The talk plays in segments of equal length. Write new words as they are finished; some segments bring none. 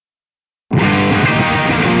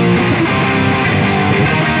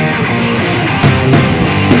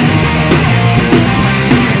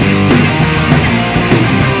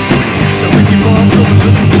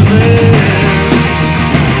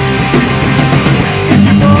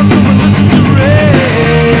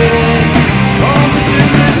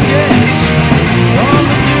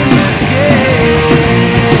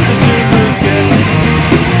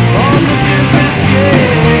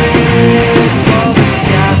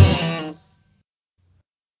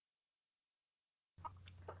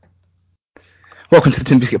Welcome to the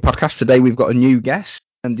Tin Biscuit Podcast. Today we've got a new guest.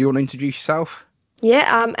 Do you want to introduce yourself? Yeah,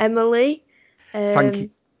 I'm Emily. Thank you.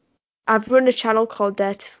 I've run a channel called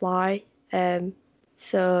Dare to Fly. But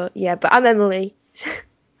I'm Emily.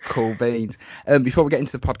 Cool beans. Before we get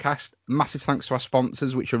into the podcast, massive thanks to our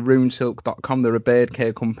sponsors, which are runesilk.com, they're a bird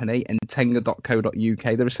care company, and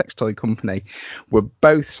tenga.co.uk, they're a sex toy company. We're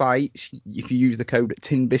both sites. If you use the code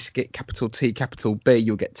TINBISCUIT, capital T, capital B,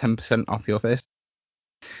 you'll get 10% off your first.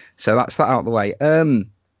 So that's that out of the way.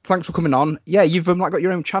 Thanks for coming on. Yeah, you've got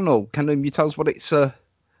your own channel. Can you tell us what it's a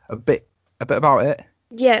bit about it?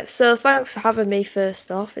 Yeah, so thanks for having me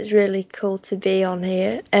first off. It's really cool to be on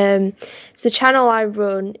here. So the channel I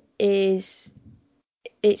run it's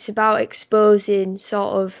about exposing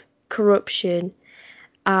sort of corruption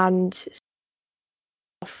and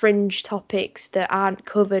fringe topics that aren't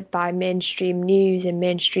covered by mainstream news and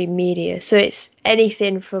mainstream media. So it's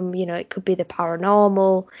anything from, it could be the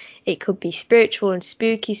paranormal, it could be spiritual and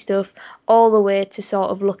spooky stuff, all the way to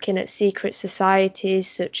sort of looking at secret societies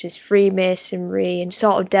such as Freemasonry and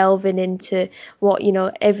sort of delving into what,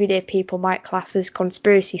 everyday people might class as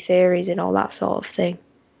conspiracy theories and all that sort of thing.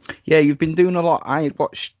 Yeah, you've been doing a lot. I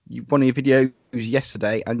watched one of your videos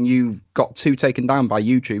yesterday and you got 2 taken down by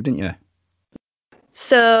YouTube, didn't you?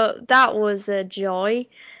 So that was a joy.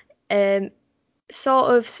 Sort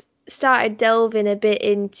of started delving a bit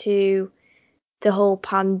into the whole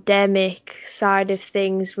pandemic side of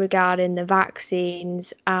things regarding the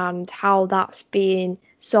vaccines and how that's being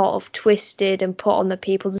sort of twisted and put on the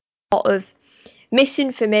people. There's a lot of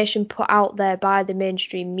misinformation put out there by the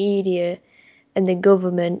mainstream media and the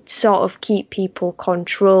government to sort of keep people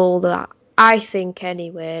controlled, that I think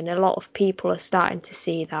anyway, and a lot of people are starting to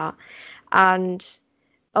see that. And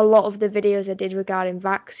a lot of the videos I did regarding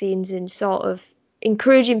vaccines and sort of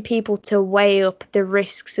encouraging people to weigh up the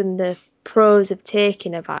risks and the pros of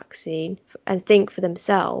taking a vaccine and think for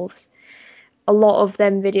themselves, a lot of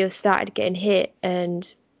them videos started getting hit,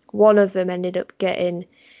 and one of them ended up getting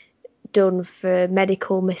done for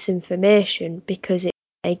medical misinformation because it's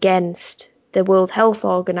against the World Health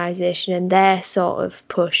Organization and their sort of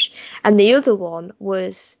push. And the other one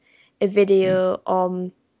was a video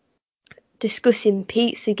on discussing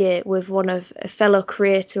Pizzagate with a fellow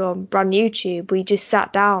creator on brand YouTube. We just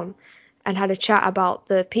sat down and had a chat about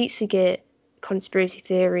the Pizzagate conspiracy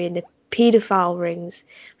theory and the paedophile rings.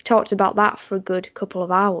 We talked about that for a good couple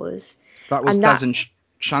of hours. That was Des and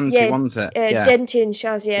Shanti, wasn't it? Denti and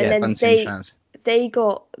Shaz, yeah. And then they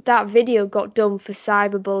got that video got done for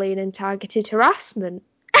cyberbullying and targeted harassment.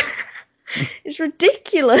 It's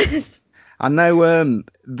ridiculous. I know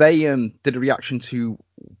they did a reaction to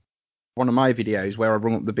one of my videos where I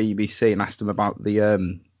rung up the BBC and asked them about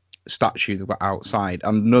the statue that got outside,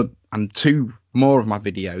 and 2 more of my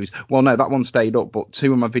videos, well no, that one stayed up, but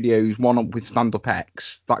 2 of my videos, one with Stand Up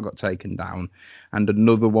X, that got taken down, and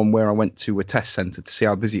another one where I went to a test centre to see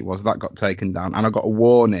how busy it was, that got taken down, and I got a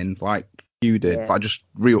warning like you did, but I just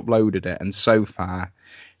re-uploaded it, and so far,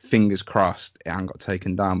 fingers crossed, it hasn't got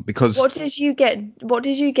taken down. Because what did you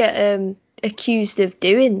get accused of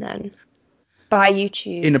doing then by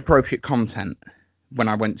YouTube? Inappropriate content. When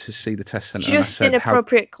I went to see the test centre, just and I said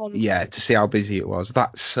inappropriate content. Yeah, to see how busy it was.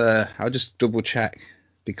 That's I'll just double check,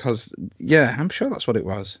 because I'm sure that's what it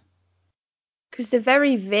was. Because they're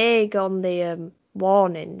very vague on the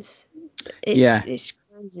warnings. It's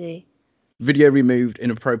crazy. Video removed,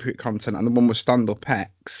 inappropriate content, and the one with Stand Up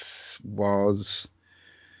X was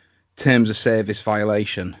terms of service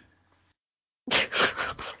violation.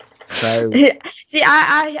 So see,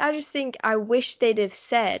 I just think I wish they'd have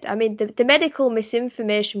said. I mean, the medical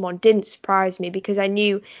misinformation one didn't surprise me, because I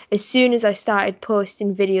knew as soon as I started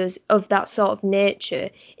posting videos of that sort of nature,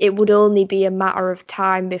 it would only be a matter of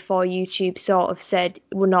time before YouTube sort of said,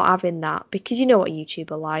 we're not having that, because you know what YouTube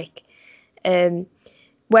are like.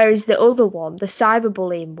 Whereas the other one, the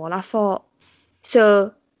cyberbullying one, I thought,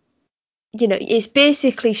 so, it's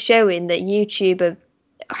basically showing that YouTube are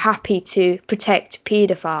happy to protect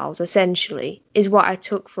paedophiles, essentially, is what I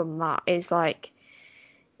took from that. Is like,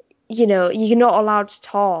 you're not allowed to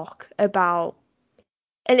talk about,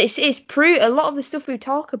 and it's a lot of the stuff we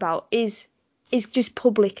talk about is just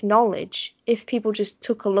public knowledge if people just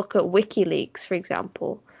took a look at WikiLeaks, for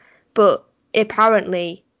example. But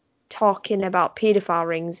apparently talking about paedophile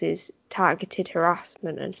rings is targeted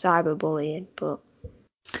harassment and cyberbullying. But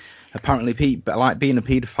apparently being a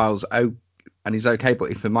paedophile's and is okay,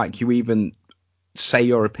 but if you even say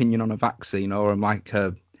your opinion on a vaccine or like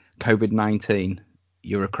a Covid-19,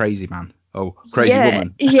 you're a crazy man. Crazy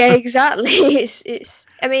woman. Yeah, exactly.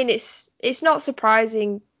 It's not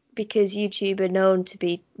surprising because YouTube are known to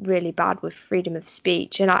be really bad with freedom of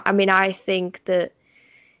speech. And I mean, I think that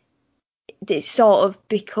it's sort of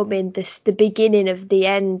becoming the beginning of the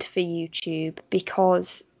end for YouTube,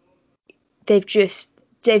 because they've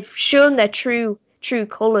shown their true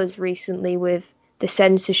colours recently with the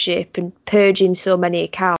censorship and purging so many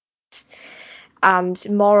accounts, and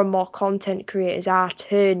more content creators are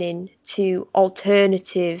turning to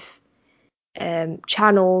alternative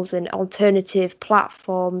channels and alternative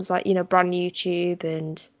platforms, like, you know, brand YouTube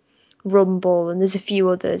and Rumble, and there's a few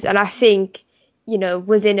others. And I think, you know,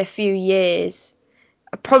 within a few years,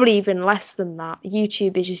 probably even less than that,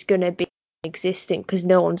 YouTube is just going to be existing because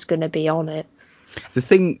no one's going to be on it. The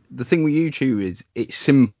thing with YouTube is it's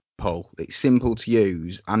simple to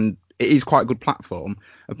use, and it is quite a good platform,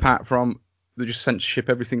 apart from they just censorship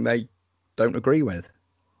everything they don't agree with.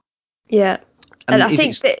 Yeah. And I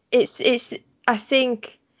think that I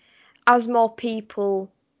think as more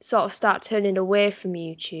people sort of start turning away from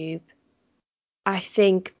YouTube, I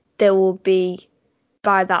think there will be,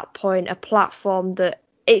 by that point, a platform that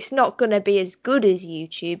it's not going to be as good as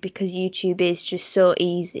YouTube, because YouTube is just so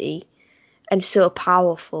easy and so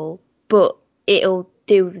powerful, but it'll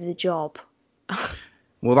do the job.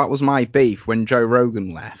 Well, that was my beef when Joe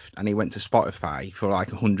Rogan left and he went to Spotify for like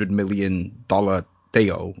 $100 million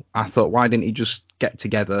deal. I thought, why didn't he just get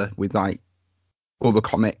together with like other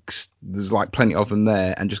comics? There's like plenty of them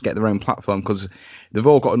there, and just get their own platform, because they've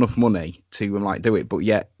all got enough money to like do it. But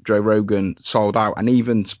yet Joe Rogan sold out, and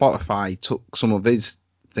even Spotify took some of his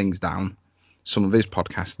things down, some of his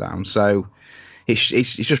podcasts down. So it's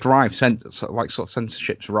just rife sort of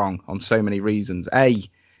censorship's wrong on so many reasons.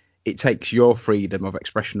 It takes your freedom of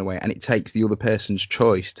expression away, and it takes the other person's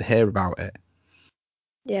choice to hear about it.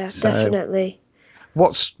 Yeah, so, definitely.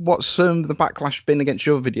 What's the backlash been against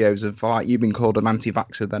your videos of like you been called an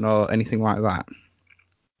anti-vaxxer then, or anything like that?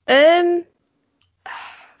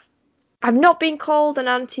 I've not been called an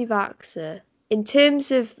anti-vaxxer. In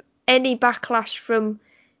terms of any backlash from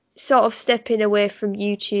sort of stepping away from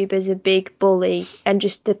YouTube as a big bully and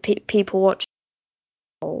just the people watching,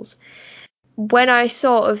 when I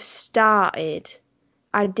sort of started,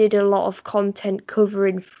 I did a lot of content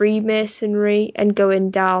covering Freemasonry and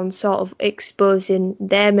going down, sort of exposing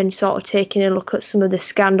them and sort of taking a look at some of the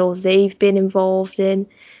scandals they've been involved in,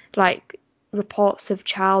 like reports of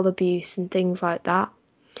child abuse and things like that.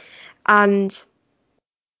 And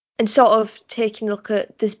sort of taking a look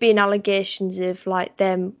at, there's been allegations of like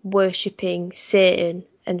them worshipping Satan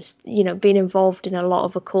and, you know, being involved in a lot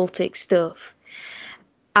of occultic stuff.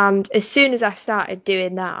 And as soon as I started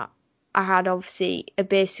doing that, I had obviously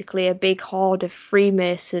basically a big horde of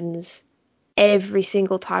Freemasons every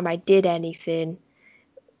single time I did anything,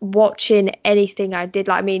 watching anything I did.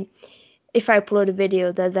 Like, I mean, if I upload a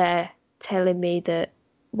video, they're there telling me that,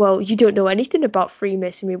 well, you don't know anything about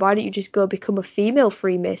Freemasonry. Why don't you just go become a female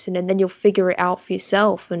Freemason and then you'll figure it out for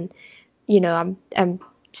yourself? And, you know, I'm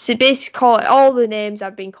so basically call all the names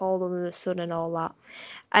I've been called under the sun and all that.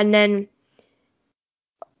 And then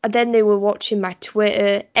they were watching my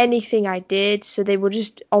Twitter, anything I did, so they were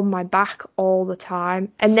just on my back all the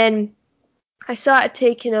time. And then I started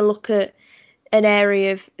taking a look at an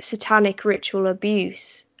area of satanic ritual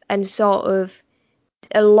abuse, and sort of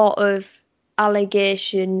a lot of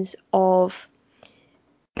allegations of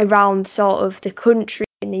around sort of the country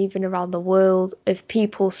and even around the world of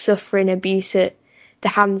people suffering abuse at the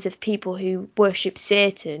hands of people who worship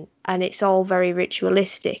Satan, and it's all very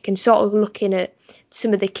ritualistic. And sort of looking at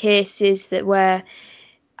some of the cases that where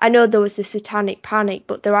I know there was the satanic panic,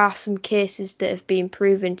 but there are some cases that have been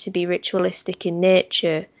proven to be ritualistic in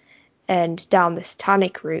nature and down the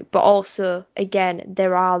satanic route, but also again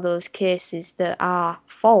there are those cases that are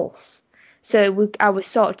false. So I was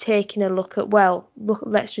sort of taking a look at,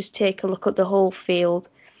 let's just take a look at the whole field.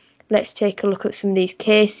 Let's take a look at some of these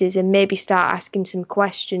cases and maybe start asking some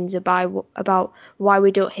questions about why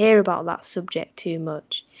we don't hear about that subject too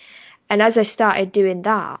much. And as I started doing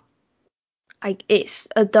that, a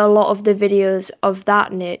lot of the videos of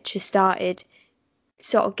that nature started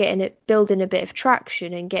sort of building a bit of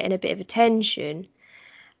traction and getting a bit of attention.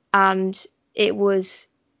 And it was,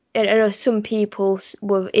 I know some people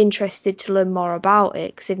were interested to learn more about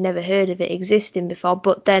it because they've never heard of it existing before,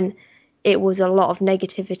 but then it was a lot of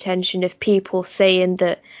negative attention of people saying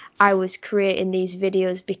that I was creating these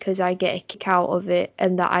videos because I get a kick out of it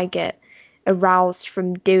and that I get aroused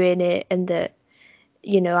from doing it, and that,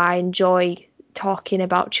 you know, I enjoy talking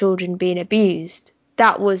about children being abused.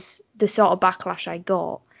 That was the sort of backlash I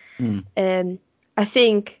got. I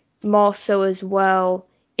think more so as well,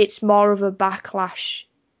 it's more of a backlash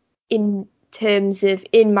in terms of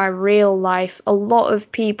in my real life, a lot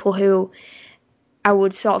of people who I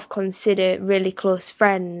would sort of consider really close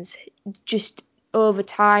friends just over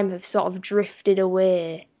time have sort of drifted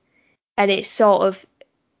away, and it's sort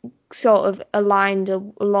of aligned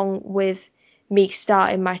along with me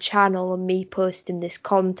starting my channel and me posting this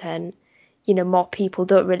content. You know, more people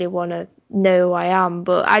don't really want to know who I am,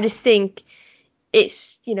 but I just think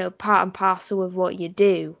it's, you know, part and parcel of what you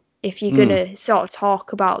do. If you're gonna sort of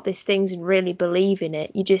talk about these things and really believe in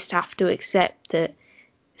it, you just have to accept that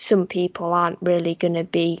some people aren't really gonna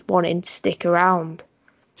be wanting to stick around.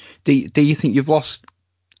 Do you think you've lost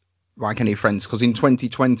like any friends? Because in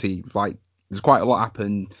 2020, like there's quite a lot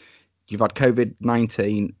happened. You've had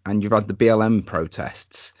Covid-19 and you've had the BLM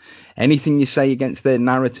protests. Anything you say against their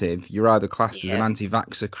narrative, you're either classed as an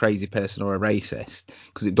anti-vaxxer, crazy person, or a racist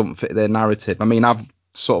because it doesn't fit their narrative. I mean, I've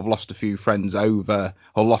sort of lost a few friends over,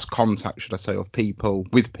 or lost contact, should I say, of people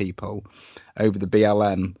over the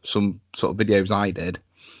BLM, some sort of videos I did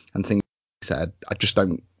and things I said. I just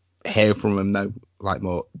don't hear from them no, like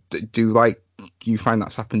more. Do you find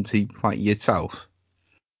that's happened to like yourself?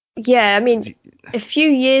 Yeah, I mean, a few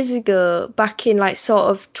years ago, back in like sort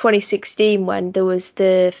of 2016, when there was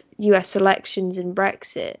the US elections and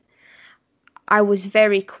Brexit, I was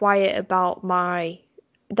very quiet about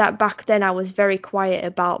back then I was very quiet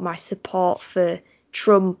about my support for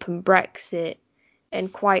Trump and Brexit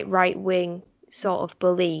and quite right wing sort of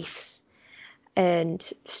beliefs and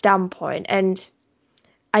standpoint. And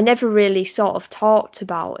I never really sort of talked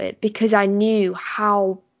about it because I knew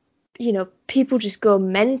how, you know, people just go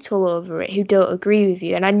mental over it who don't agree with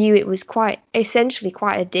you. And I knew it was essentially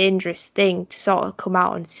quite a dangerous thing to sort of come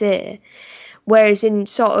out and say. Whereas in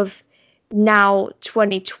sort of now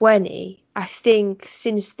 2020, I think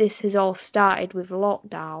since this has all started with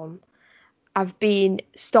lockdown, I've been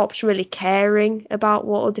stopped really caring about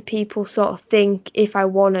what other people sort of think if I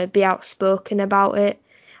want to be outspoken about it.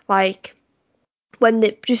 Like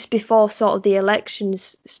just before sort of the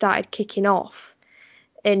elections started kicking off,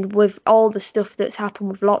 and with all the stuff that's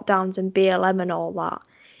happened with lockdowns and BLM and all that,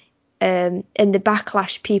 and the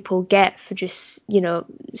backlash people get for just, you know,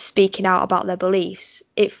 speaking out about their beliefs,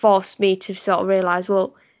 it forced me to sort of realise,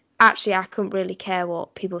 well, actually, I couldn't really care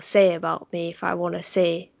what people say about me if I want to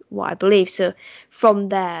say what I believe. So from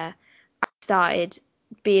there, I started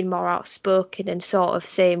being more outspoken and sort of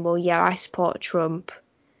saying, well, yeah, I support Trump.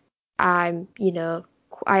 You know,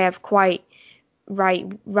 I have quite right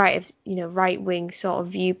wing sort of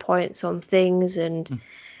viewpoints on things, and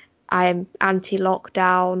I'm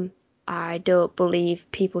anti-lockdown. I don't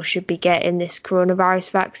believe people should be getting this coronavirus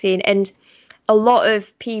vaccine. And a lot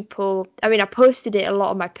of people, I mean, I posted it a lot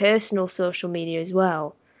on my personal social media as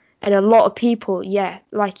well, and a lot of people, yeah,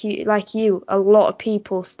 like you, a lot of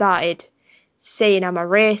people started saying I'm a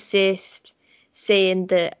racist, saying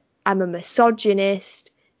that I'm a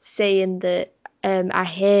misogynist, saying that I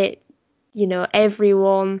hate, you know,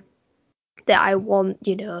 everyone, that I want,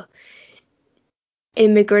 you know,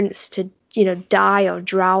 immigrants to, you know, die or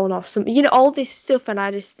drown or something, you know, all this stuff. And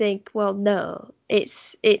I just think, well, no,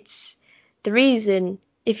 it's the reason.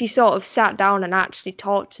 If you sort of sat down and actually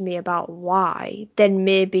talked to me about why, then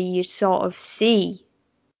maybe you'd sort of see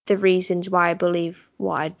the reasons why I believe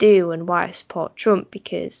what I do and why I support Trump,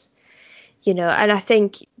 because, you know, and I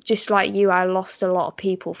think just like you, I lost a lot of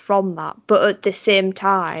people from that. But at the same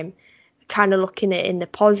time, kind of looking at it in the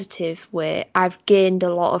positive way, I've gained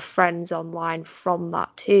a lot of friends online from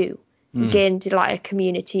that too. Gained like a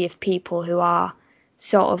community of people who are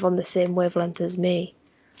sort of on the same wavelength as me.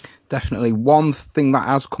 Definitely. One thing that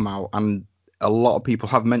has come out, and a lot of people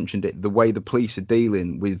have mentioned it, the way the police are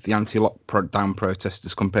dealing with the anti-lockdown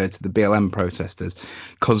protesters compared to the BLM protesters.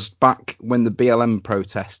 Because back when the BLM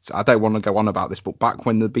protests, I don't want to go on about this, but back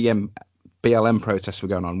when the BLM protests were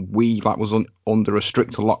going on, we was under a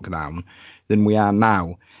stricter lockdown than we are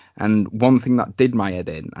now. And one thing that did my head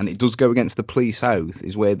in, and it does go against the police oath,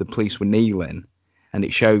 is where the police were kneeling, and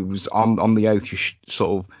it shows on the oath you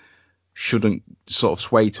shouldn't sort of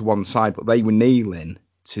sway to one side, but they were kneeling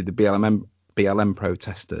to the BLM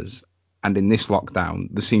protesters. And in this lockdown,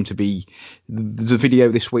 there's a video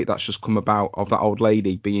this week that's just come about of that old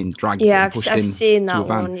lady being dragged and pushed I've seen that a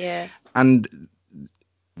van. one, yeah. And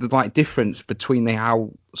the difference between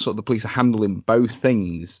how sort of the police are handling both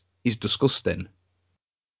things is disgusting,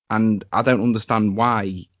 and I don't understand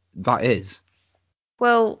why that is.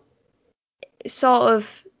 Well, sort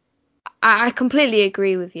of, I completely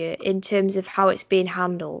agree with you in terms of how it's being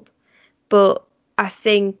handled, but I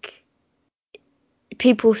think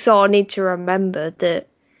people sort of need to remember that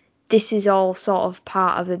this is all sort of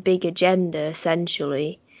part of a big agenda,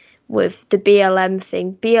 essentially, with the BLM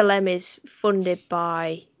thing. BLM is funded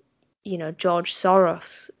by, George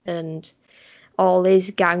Soros and all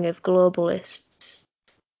his gang of globalists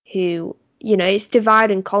who, it's divide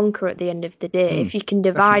and conquer at the end of the day. If you can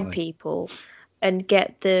divide definitely. people and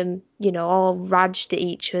get them, all raged at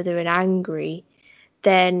each other and angry,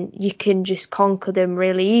 then you can just conquer them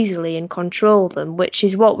really easily and control them, which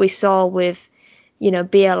is what we saw with,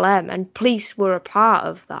 BLM, and police were a part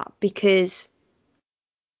of that because,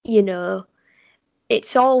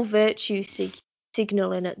 it's all virtue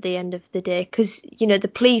signaling at the end of the day because,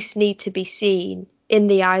 the police need to be seen in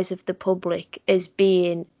the eyes of the public as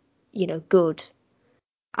being, good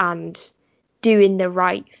and doing the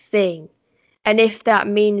right thing. And if that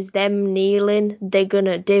means them kneeling, they're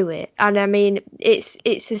gonna do it. And I mean, it's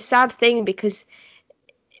a sad thing because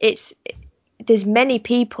there's many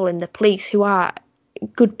people in the police who are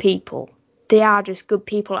good people. They are just good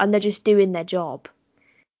people, and they're just doing their job.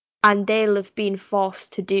 And they'll have been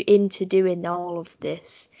forced into doing all of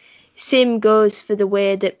this. Same goes for the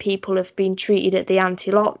way that people have been treated at the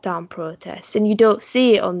anti-lockdown protests, and you don't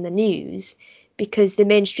see it on the news because the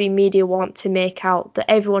mainstream media want to make out that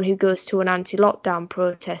everyone who goes to an anti-lockdown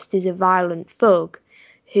protest is a violent thug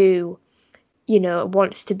who,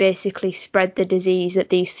 wants to basically spread the disease at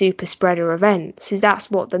these super spreader events. That's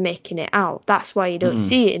what they're making it out. That's why you don't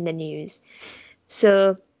see it in the news.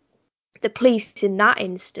 So the police in that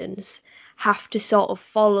instance have to sort of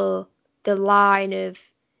follow the line of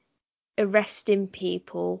arresting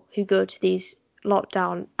people who go to these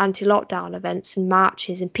anti-lockdown events and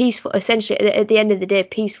marches and peaceful, essentially at the end of the day,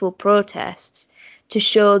 peaceful protests to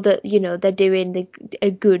show that, they're doing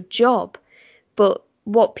a good job. But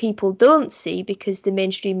what people don't see, because the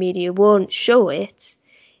mainstream media won't show it,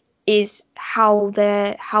 is how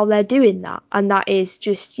they're doing that, and that is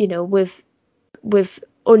just, with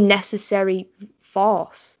unnecessary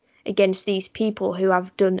force against these people who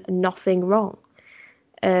have done nothing wrong.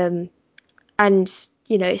 And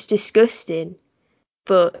it's disgusting,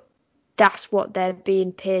 but that's what they're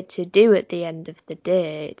being paid to do at the end of the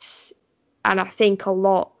day. And I think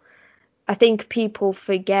people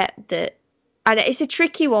forget that, and it's a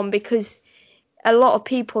tricky one because a lot of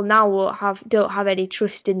people now don't have any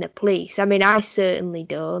trust in the police. I mean, I certainly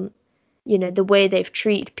don't. The way they've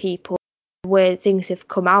treated people, the way things have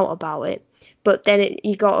come out about it. But then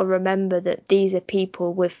you got to remember that these are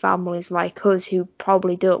people with families like us who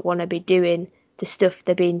probably don't want to be doing the stuff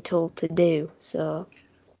they're being told to do. So,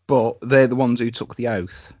 but they're the ones who took the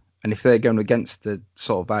oath, and if they're going against the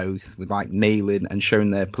sort of oath with like kneeling and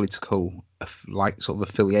showing their political like sort of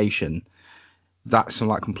affiliation, that's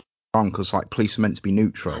like completely wrong because like police are meant to be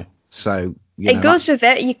neutral. So it goes with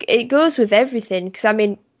everything. Because I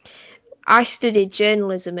mean, I studied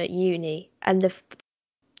journalism at uni, and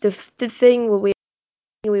the thing we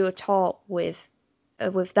were taught with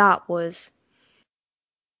that was,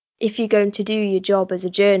 if you're going to do your job as a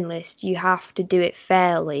journalist, you have to do it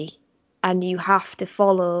fairly, and you have to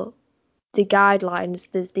follow the guidelines.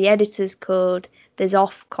 There's the editor's code, there's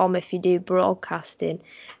Ofcom if you do broadcasting,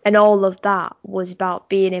 and all of that was about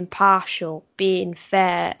being impartial, being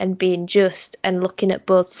fair, and being just, and looking at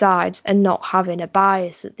both sides and not having a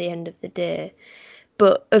bias at the end of the day.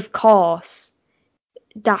 But of course,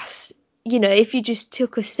 that's, if you just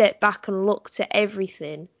took a step back and looked at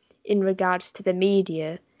everything in regards to the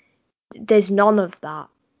media, there's none of that.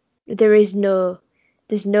 There's no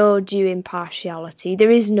due impartiality.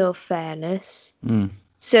 There is no fairness.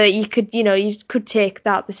 So you could take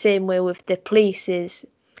that the same way with the police is,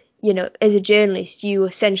 as a journalist, you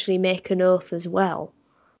essentially make an oath as well,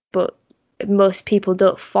 but most people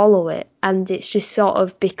don't follow it, and it's just sort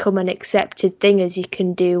of become an accepted thing as you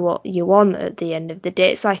can do what you want at the end of the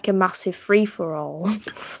day. It's like a massive free-for-all.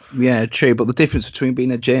 Yeah, true. But the difference between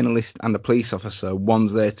being a journalist and a police officer,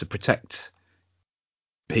 one's there to protect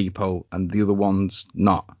people and the other one's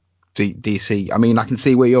not. Do you see? I mean, I can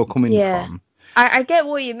see where you're coming from. I get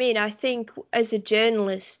what you mean. I think as a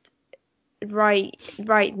journalist right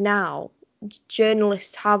now,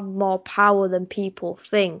 journalists have more power than people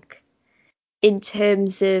think, in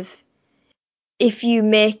terms of, if you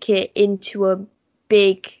make it into a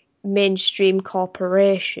big mainstream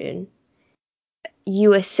corporation,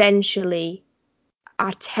 you essentially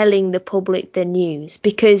are telling the public the news,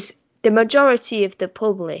 because the majority of the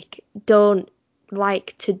public don't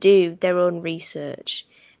like to do their own research.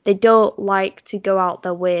 They don't like to go out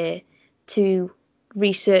their way to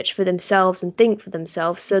research for themselves and think for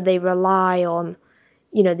themselves, so they rely on,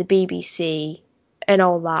 the BBC and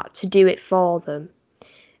all that to do it for them.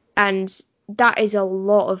 And that is a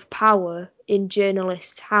lot of power in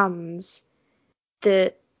journalists' hands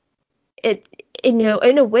that it, in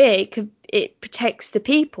a way, it protects the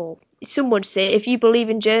people. Some would say if you believe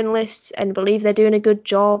in journalists and believe they're doing a good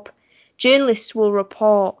job, journalists will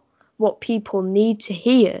report what people need to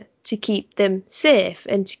hear to keep them safe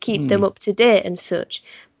and to keep them up to date and such.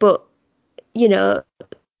 But,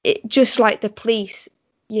 just like the police,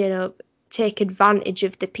 take advantage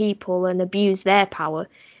of the people and abuse their power,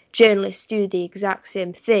 journalists do the exact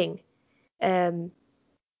same thing.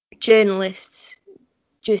 Journalists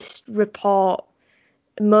just report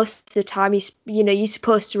most of the time. You're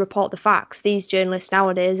supposed to report the facts. These journalists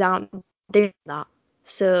nowadays aren't doing that,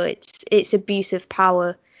 so it's abuse of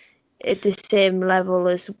power at the same level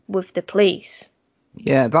as with the police.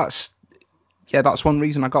 Yeah, that's one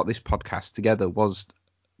reason I got this podcast together, was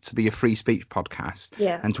to be a free speech podcast,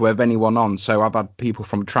 and to have anyone on. So I've had people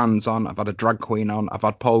from trans on, I've had a drag queen on, I've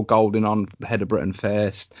had Paul Golding on, the head of Britain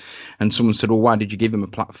First, and someone said, well, why did you give him a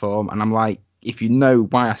platform? And I'm like, if you know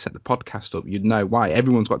why I set the podcast up, you'd know why.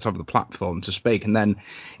 Everyone's got to have the platform to speak, and then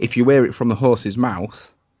if you hear it from the horse's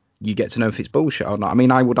mouth, you get to know if it's bullshit or not. I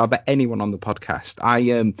mean, I would have anyone on the podcast.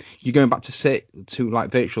 You're going back to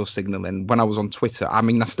like virtual signaling. When I was on Twitter, I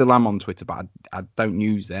mean, I still am on Twitter, but I don't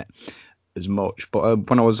use it as much. But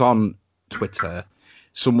when I was on Twitter,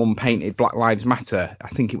 someone painted Black Lives Matter. I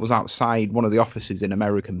think it was outside one of the offices in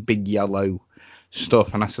America, big yellow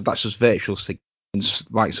stuff. And I said, that's just virtual signaling.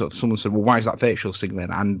 Like, sort of, someone said, well, why is that virtual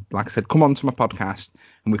signaling? And like I said, come on to my podcast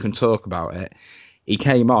and we can talk about it. He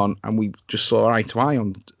came on and we just saw eye to eye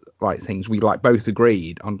on like things. We like both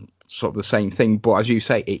agreed on sort of the same thing, but as you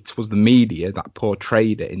say, it was the media that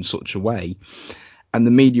portrayed it in such a way, and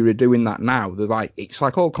the media are doing that now. They're like, it's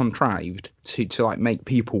like all contrived to like make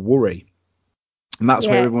people worry, and that's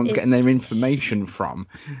where everyone's getting their information from.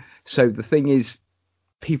 So the thing is,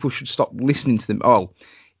 people should stop listening to them. Oh,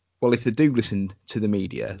 well, if they do listen to the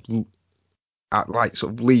media, at like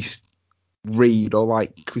sort of least read or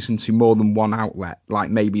like listen to more than one outlet, like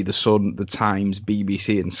maybe the Sun, the Times,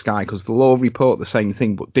 BBC and Sky, because they'll all report the same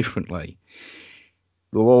thing but differently.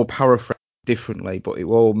 They'll all paraphrase differently, but it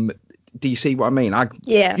will. Do you see what I mean?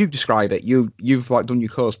 You've described it. You've like done your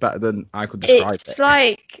course better than I could describe it. It's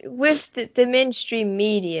like with the mainstream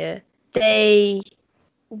media, they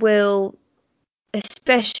will,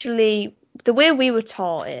 especially the way we were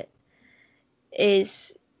taught it,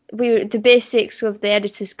 is the basics of the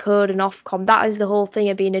editor's code and Ofcom. That is the whole thing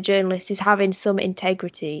of being a journalist, is having some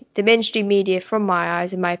integrity. The mainstream media, from my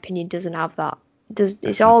eyes, in my opinion, doesn't have that.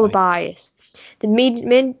 It's all a bias. The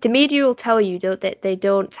media will tell you that they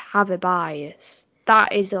don't have a bias.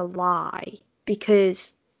 That is a lie,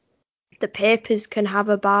 because the papers can have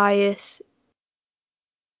a bias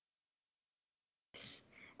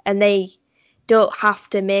and they don't have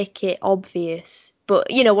to make it obvious. But,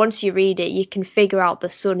 once you read it, you can figure out the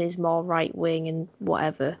Sun is more right wing and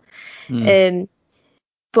whatever.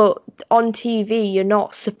 But on TV, you're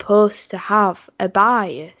not supposed to have a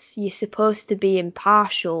bias. You're supposed to be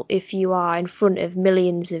impartial if you are in front of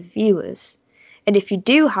millions of viewers. And if you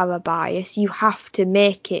do have a bias, you have to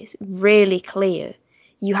make it really clear.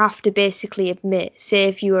 You have to basically admit, say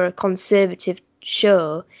if you were a conservative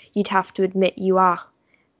show, you'd have to admit you are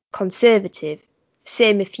conservative.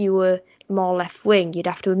 Same if you were more left wing, you'd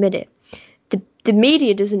have to admit it. The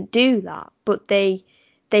media doesn't do that, but they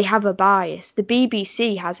have a bias. The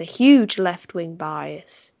BBC has a huge left wing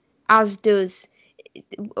bias, as does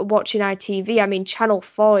watching ITV. I mean, Channel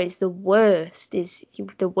 4 is the worst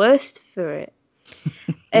for it.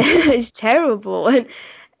 It's terrible.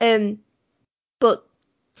 But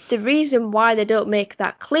the reason why they don't make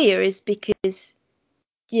that clear is because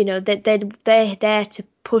they're there to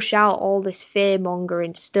push out all this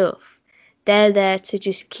fear-mongering stuff. They're there to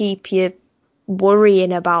just keep you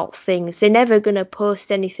worrying about things. They're never going to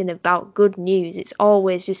post anything about good news. It's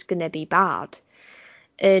always just going to be bad.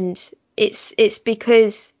 And it's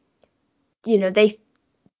because they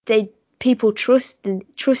people trust in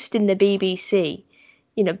the BBC.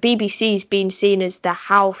 BBC's been seen as the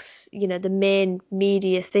house, the main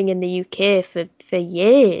media thing in the UK for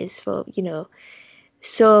years, for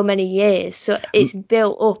so many years. So it's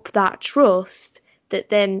built up that trust that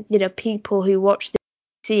then people who watch the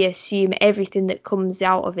BBC assume everything that comes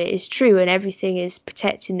out of it is true and everything is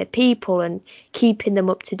protecting the people and keeping them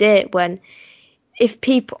up to date, when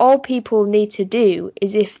all people need to do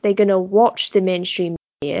is, if they're going to watch the mainstream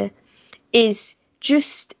media, is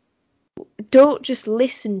don't just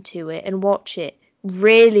listen to it and watch it,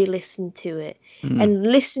 really listen to it and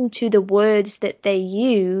listen to the words that they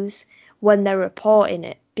use when they're reporting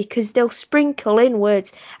it, because they'll sprinkle in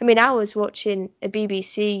words. I mean, I was watching a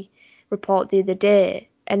BBC report the other day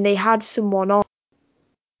and they had someone on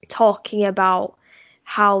talking about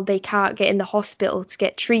how they can't get in the hospital to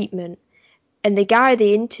get treatment. And the guy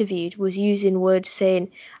they interviewed was using words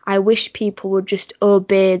saying, I wish people would just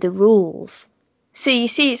obey the rules. So you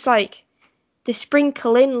see, it's like they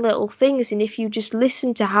sprinkle in little things, and if you just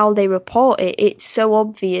listen to how they report it, it's so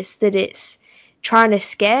obvious that it's trying to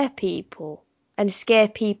scare people and scare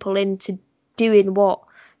people into doing what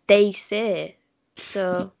they say.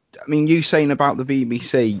 So I mean, you saying about the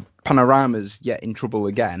BBC, Panorama's yet in trouble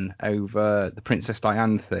again over the Princess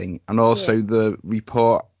Diana thing, and also the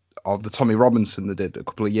report of the Tommy Robinson they did a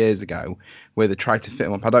couple of years ago, where they tried to fit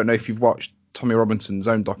him up. I don't know if you've watched Tommy Robinson's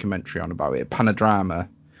own documentary on about it, Panorama.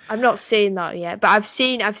 I've not seen that yet, but I've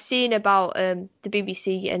seen about the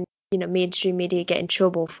BBC and mainstream media get in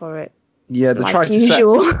trouble for it. Yeah, they like tried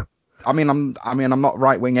usual. to set. I'm not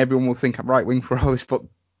right wing. Everyone will think I'm right wing for all this, but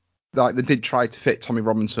like they did try to fit Tommy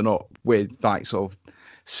Robinson up with like sort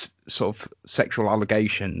of sexual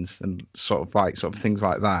allegations and sort of things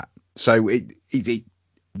like that. So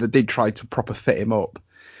they did try to proper fit him up,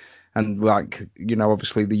 and like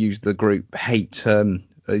obviously they used the group hate.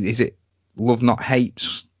 Is it Love Not Hate?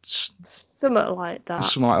 Something like that.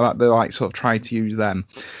 Something like that. They like sort of tried to use them,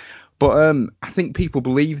 but I think people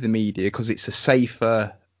believe the media because it's a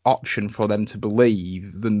safer option for them to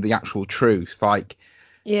believe than the actual truth. Like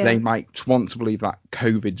they might want to believe that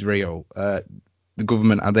COVID's real. The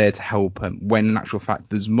government are there to help them, when in actual fact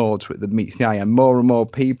there's more to it than meets the eye. And more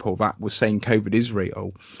people that were saying COVID is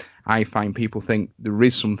real, I find people think there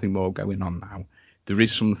is something more going on now. There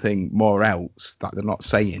is something more else that they're not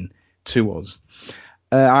saying to us.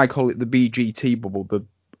 I call it the BGT bubble,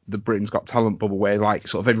 the Britain's Got Talent bubble, where like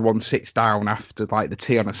sort of everyone sits down after like the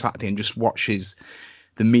tea on a Saturday and just watches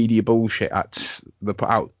the media bullshit at the put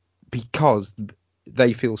out because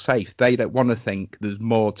they feel safe. They don't want to think there's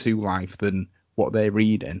more to life than what they're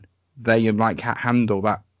reading. They like handle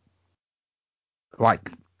that like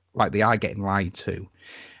they are getting lied to,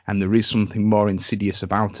 and there is something more insidious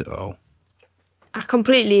about it all. I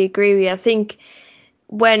completely agree with you. I think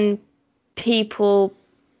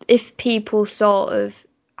if people sort of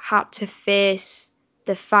had to face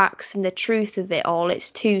the facts and the truth of it all,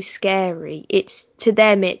 it's too scary. It's to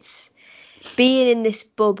them, it's being in this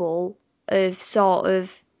bubble of sort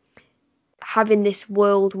of having this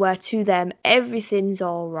world where to them everything's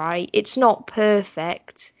all right. It's not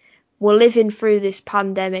perfect. We're living through this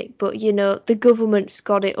pandemic, but the government's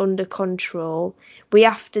got it under control. We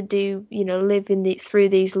have to do through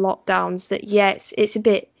these lockdowns. That it's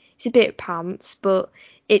a bit pants, but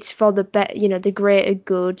it's for the the greater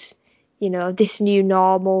good. This new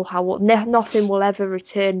normal, how nothing will ever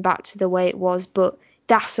return back to the way it was, but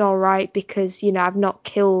that's all right because I've not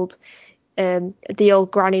killed the old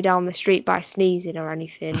granny down the street by sneezing or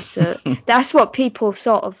anything. So that's what people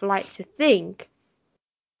sort of like to think.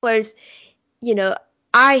 Whereas,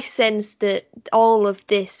 I sense that all of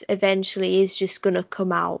this eventually is just going to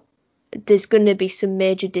come out. There's going to be some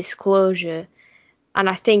major disclosure. And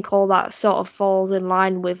I think all that sort of falls in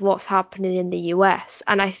line with what's happening in the US.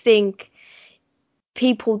 And I think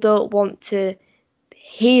people don't want to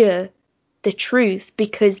hear the truth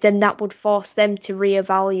because then that would force them to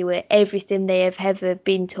reevaluate everything they have ever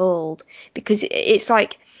been told. Because it's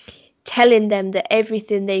like telling them that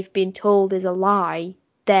everything they've been told is a lie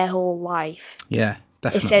their whole life. Yeah,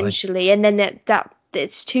 definitely. Essentially, and then that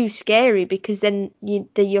it's too scary because then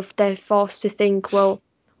they're forced to think, well,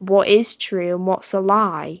 what is true and what's a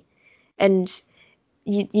lie, and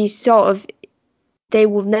you sort of they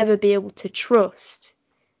will never be able to trust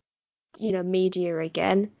media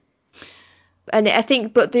again. And I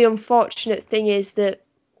think, but the unfortunate thing is that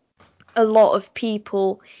a lot of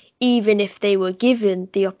people, even if they were given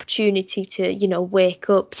the opportunity to wake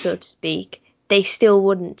up, so to speak, they still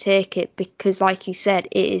wouldn't take it because, like you said,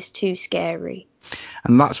 it is too scary.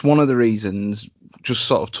 And that's one of the reasons, just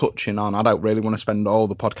sort of touching on, I don't really want to spend all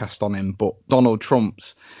the podcast on him, but Donald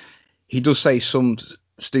Trump's, he does say some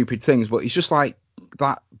stupid things, but he's just like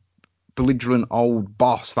that belligerent old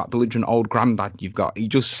boss, that belligerent old granddad you've got. He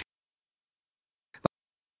just,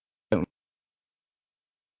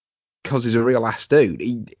 because he's a real ass dude.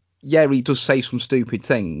 He does say some stupid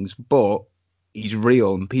things, but he's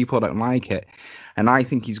real and people don't like it. And I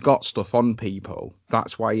think he's got stuff on people.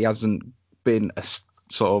 That's why he hasn't been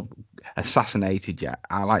sort of assassinated yet.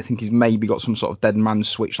 I think he's maybe got some sort of dead man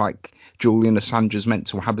switch, like Julian Assange's meant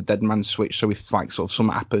to have a dead man switch. So if like sort of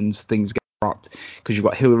something happens, things get dropped. Because you've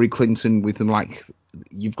got Hillary Clinton with them, like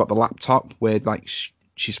you've got the laptop where like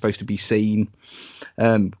she's supposed to be seen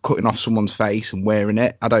cutting off someone's face and wearing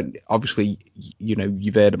it. Obviously,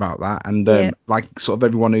 you've heard about that. And like sort of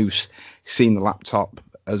everyone who's seen the laptop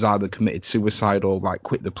has either committed suicide or like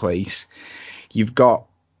quit the police. You've got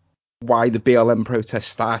why the BLM protest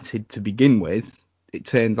started to begin with. It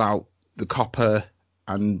turns out the copper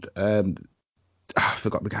and I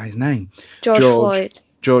forgot the guy's name.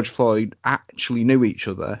 George Floyd actually knew each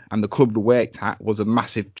other, and the club they worked at was a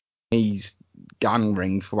massive Chinese gang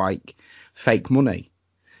ring for like fake money.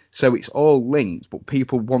 So it's all linked, but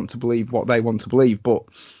people want to believe what they want to believe. But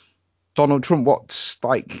Donald Trump, what's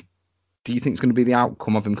like, do you think is going to be the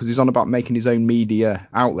outcome of him? Because he's on about making his own media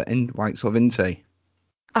outlet, isn't he?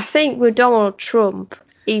 I think with Donald Trump,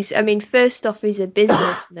 first off, he's a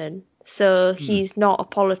businessman, so he's not a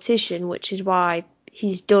politician, which is why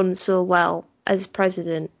he's done so well as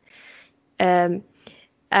president. And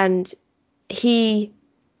he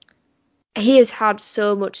has had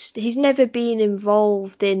so much. He's never been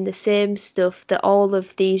involved in the same stuff that all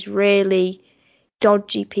of these really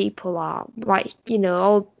dodgy people are. Like,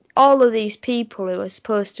 all of these people who are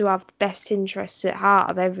supposed to have the best interests at heart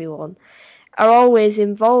of everyone are always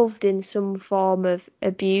involved in some form of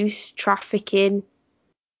abuse, trafficking,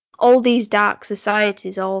 all these dark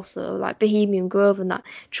societies also, like Bohemian Grove and that.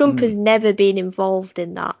 Trump has never been involved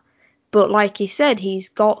in that. But like he said, he's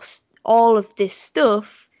got all of this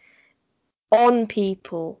stuff on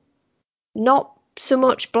people. Not so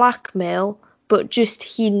much blackmail, but just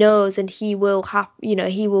he knows, and he will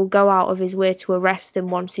he will go out of his way to arrest them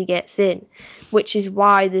once he gets in, which is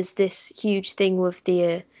why there's this huge thing with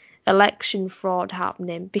the election fraud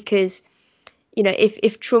happening, because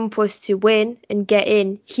if Trump was to win and get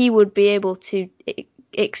in, he would be able to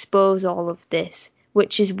expose all of this,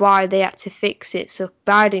 which is why they had to fix it so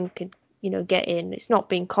Biden could get in. It's not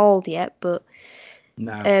been called yet, but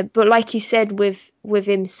no. But like you said, with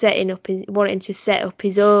him wanting to set up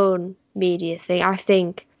his own media thing, I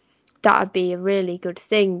think that'd be a really good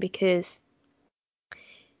thing, because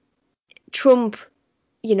Trump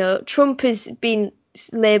has been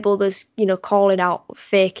labelled as calling out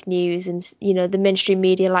fake news, and the mainstream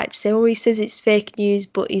media like to say, oh, he says it's fake news,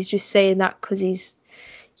 but he's just saying that because he's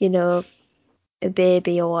a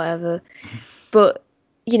baby or whatever. But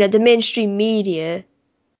the mainstream media,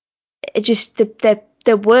 it just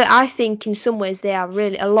I think in some ways they are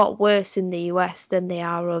really a lot worse in the US than they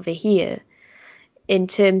are over here, in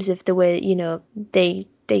terms of the way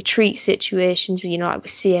they treat situations, like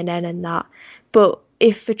with CNN and that. But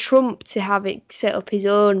if for Trump to have it set up his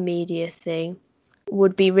own media thing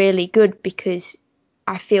would be really good, because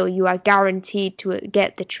I feel you are guaranteed to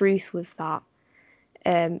get the truth with that,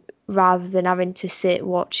 rather than having to sit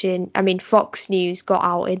watching. Fox News got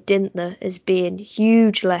outed, didn't they, as being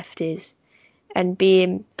huge lefties and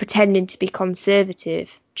pretending to be conservative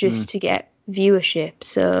just to get viewership.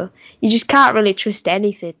 So you just can't really trust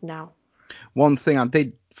anything now. One thing I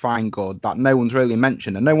did find good that no one's really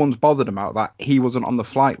mentioned, and no one's bothered about, that he wasn't on the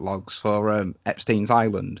flight logs for Epstein's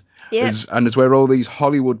Island. Yeah. As where all these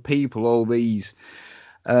Hollywood people, all these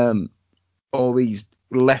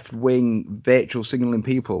left-wing virtual signaling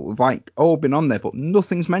people have like all been on there, but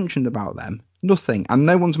nothing's mentioned about them. Nothing. And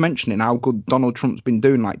no one's mentioning how good Donald Trump's been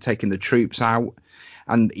doing, like taking the troops out,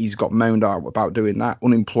 and he's got moaned out about doing that.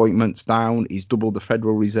 Unemployment's down. He's doubled the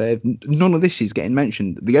Federal Reserve. None of this is getting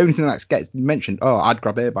mentioned. The only thing that gets mentioned, oh, I'd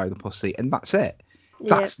grab her by the pussy, and that's it.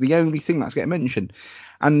 That's the only thing that's getting mentioned.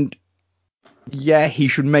 And yeah, he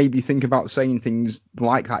should maybe think about saying things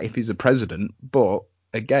like that if he's a president, but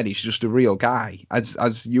again, he's just a real guy.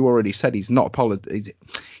 As you already said, he's not a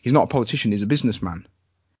politician, he's a businessman.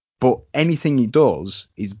 But anything he does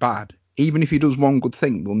is bad. Even if he does one good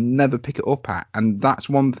thing, they'll never pick it up at. And that's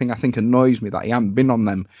one thing I think annoys me, that he hasn't been on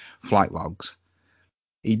them flight logs.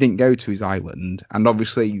 He didn't go to his island. And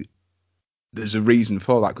obviously there's a reason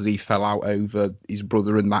for that, because he fell out over his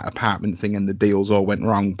brother and that apartment thing, and the deals all went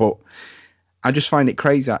wrong. But I just find it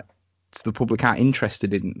crazy that the public aren't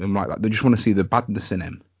interested in him like that. They just want to see the badness in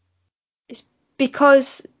him. It's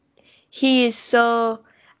because he is so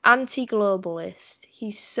anti-globalist.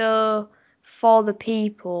 He's so for the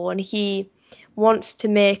people, and he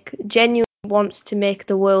genuinely wants to make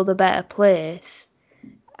the world a better place,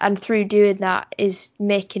 and through doing that is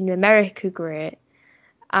making America great.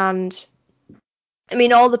 And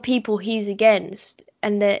all the people he's against,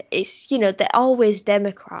 and they're always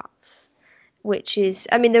Democrats, which is,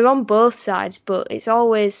 they're on both sides, but it's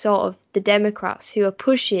always sort of the Democrats who are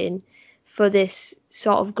pushing for this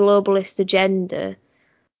sort of globalist agenda.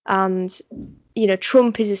 And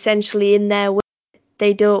Trump is essentially in their way.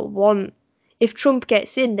 They don't want, if Trump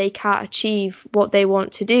gets in, they can't achieve what they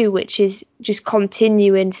want to do, which is just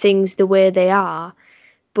continuing things the way they are,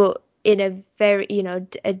 but in a very,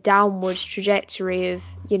 a downwards trajectory of,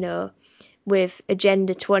 with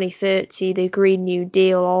Agenda 2030, the Green New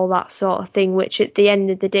Deal, all that sort of thing, which at the end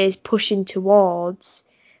of the day is pushing towards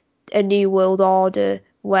a new world order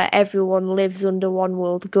where everyone lives under one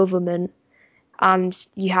world government and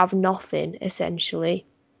you have nothing, essentially.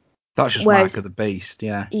 That's just Whereas, mark of the beast,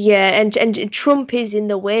 yeah. yeah, and Trump is in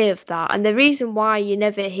the way of that. And the reason why you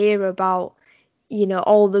never hear about,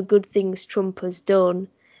 all the good things Trump has done,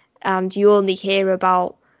 and you only hear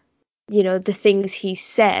about, the things he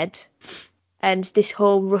said, and this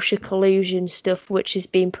whole Russia collusion stuff, which has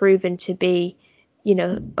been proven to be,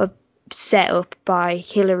 a set up by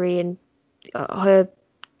Hillary and her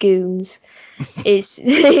goons, is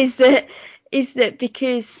that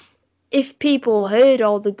because if people heard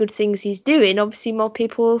all the good things he's doing, obviously more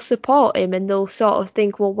people will support him, and they'll sort of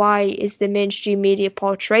think, well, why is the mainstream media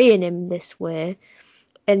portraying him this way,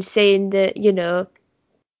 and saying that,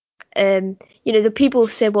 the people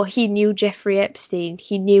say, well, he knew Jeffrey Epstein,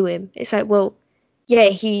 he knew him. It's like, well, yeah,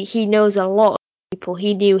 he knows a lot of people.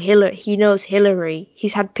 He knew Hillary, he knows Hillary,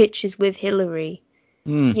 he's had pictures with Hillary.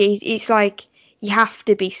 Yeah, it's like you have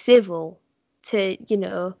to be civil to,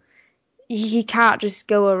 he can't just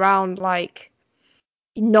go around like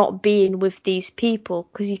not being with these people,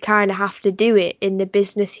 because you kind of have to do it in the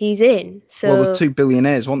business he's in. Well, the So two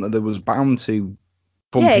billionaires, weren't they? They was bound to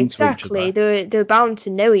bump yeah, into each exactly. other. They're bound to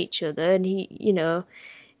know each other, and they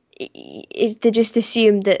just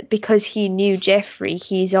assumed that because he knew Jeffrey,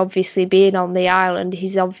 he's obviously being on the island,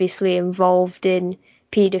 he's obviously involved in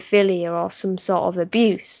paedophilia or some sort of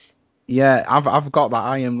abuse. Yeah, I've got that.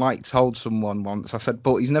 I am like told someone once. I said,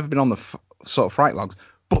 but he's never been on the sort of fright logs.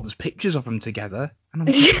 But there's pictures of them together, and I'm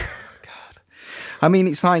like, oh, God. I mean,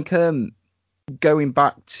 it's like going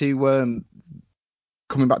back to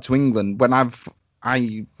coming back to England when I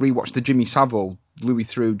rewatched the Louis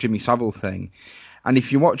through Jimmy Savile thing, and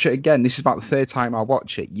if you watch it again, this is about the third time I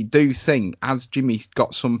watch it. You do think, has Jimmy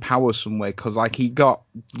got some power somewhere? Because like he got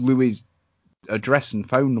Louis' address and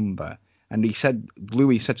phone number. And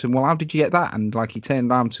Louis said to him, well, how did you get that? And like he turned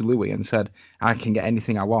around to Louis and said, I can get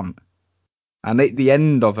anything I want. And at the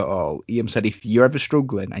end of it all, Ian said, if you're ever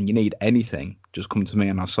struggling and you need anything, just come to me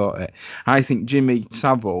and I'll sort it. I think Jimmy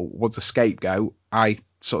Savile was a scapegoat. I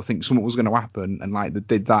sort of think something was going to happen, and like they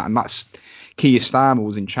did that. And that's Keir Starmer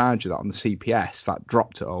was in charge of that on the CPS. That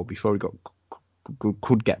dropped it all before he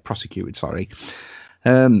could get prosecuted. Sorry.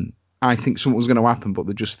 I think something was going to happen, but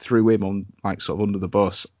they just threw him on like sort of under the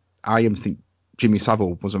bus. I think Jimmy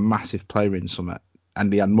Savile was a massive player in Summit,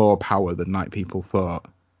 and he had more power than like people thought.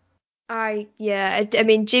 I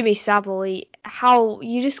mean, Jimmy Savile, how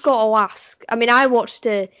you just got to ask. I mean, I watched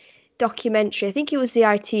a documentary, I think it was the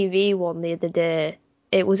ITV one the other day.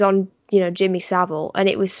 It was on, Jimmy Savile, and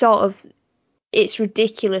it was sort of, it's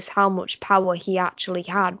ridiculous how much power he actually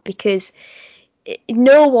had, because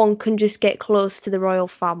no one can just get close to the royal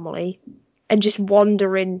family and just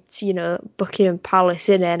wander into, Buckingham Palace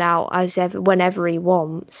in and out whenever he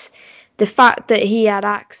wants. The fact that he had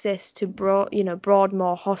access to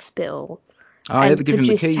Broadmoor Hospital, Oh, yeah, they and gave could him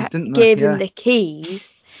the just keys, didn't they? gave him Yeah. the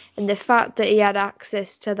keys, and the fact that he had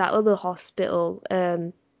access to that other hospital,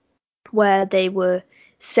 where they were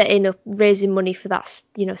setting up, raising money for that,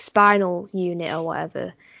 spinal unit or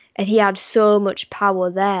whatever, and he had so much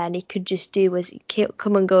power there, and he could just do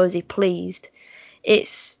come and go as he pleased.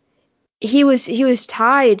 He was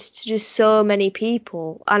tied to just so many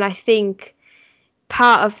people, and I think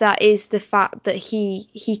part of that is the fact that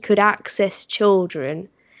he could access children,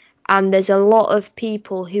 and there's a lot of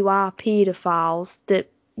people who are paedophiles that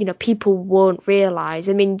people won't realise.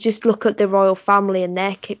 I mean, just look at the royal family and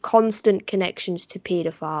their constant connections to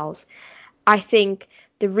paedophiles. I think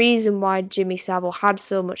the reason why Jimmy Savile had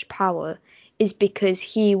so much power is because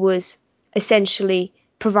he was essentially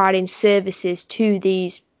providing services to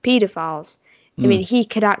these paedophiles. I mean, he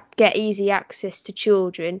could get easy access to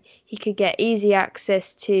children. He could get easy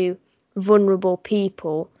access to vulnerable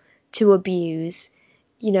people to abuse,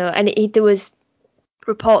 and there was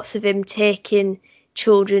reports of him taking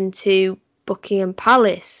children to Buckingham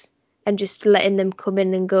Palace and just letting them come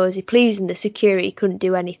in and go as he pleased, and the security couldn't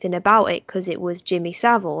do anything about it because it was Jimmy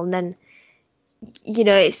Savile. And then,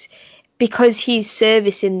 it's because he's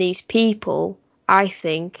servicing these people, I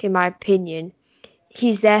think, in my opinion,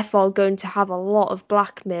 he's therefore going to have a lot of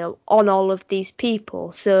blackmail on all of these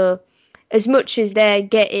people. So as much as they're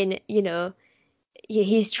getting,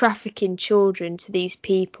 he's trafficking children to these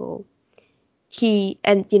people,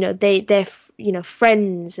 they're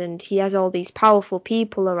friends, and he has all these powerful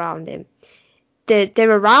people around him. They're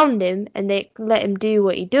around him, and they let him do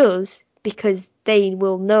what he does because they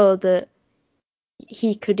will know that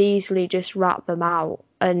he could easily just rat them out.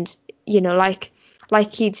 And like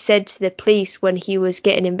like he'd said to the police when he was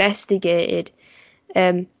getting investigated,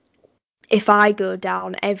 if I go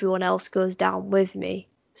down, everyone else goes down with me.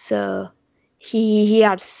 So he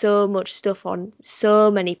had so much stuff on so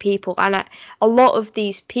many people, and a lot of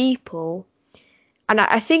these people, and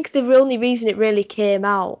I think the only reason it really came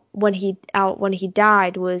out when he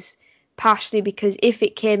died was partially because if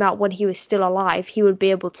it came out when he was still alive, he would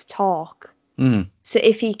be able to talk. So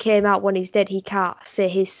if he came out when he's dead, he can't say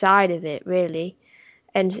his side of it really,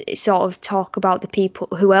 and sort of talk about the people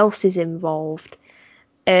who else is involved.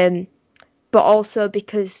 But also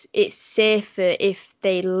because it's safer if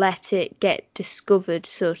they let it get discovered,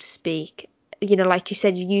 so to speak. You know, like you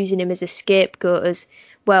said, you're using him as a scapegoat as,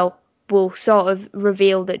 well, we'll sort of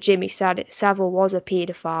reveal that Jimmy Savile was a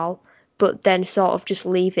paedophile, but then sort of just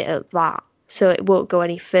leave it at that, so it won't go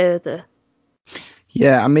any further.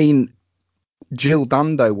 Yeah, I mean, Jill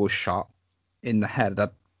Dando was shot in the head. I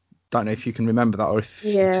don't know if you can remember that, or if I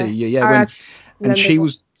and she remember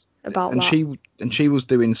was about and that. she was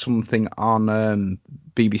doing something on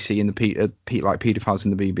BBC in the like paedophiles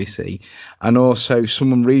in the BBC, and also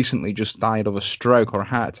someone recently just died of a stroke or a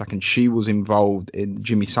heart attack, and she was involved in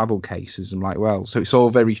Jimmy Savile cases. I'm like, well, so it's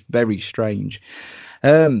all very, very strange.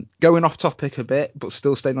 Going off topic a bit, but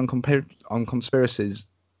still staying on conspiracies,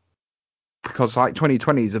 because like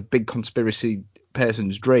 2020 is a big conspiracy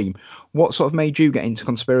person's dream. What sort of made you get into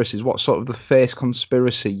conspiracies? What sort of the first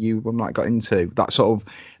conspiracy you like got into that sort of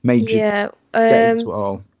made you get into it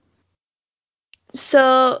all?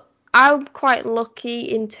 So I'm quite lucky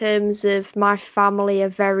in terms of my family are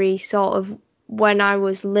very sort of, when I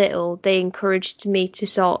was little, they encouraged me to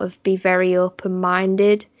sort of be very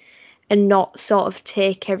open-minded and not sort of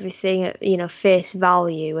take everything at, you know, face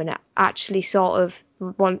value, and actually sort of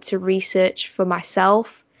want to research for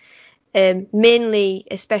myself. Mainly,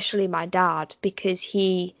 especially my dad, because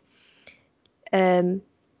he not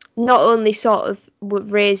only sort of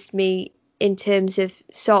raised me in terms of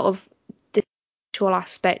sort of the actual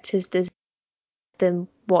aspect as there's than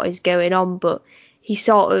what is going on, but he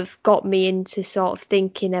sort of got me into sort of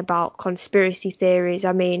thinking about conspiracy theories.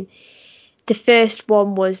 I mean, the first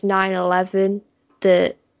one was 9/11.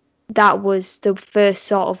 That was the first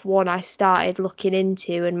sort of one I started looking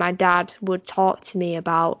into, and my dad would talk to me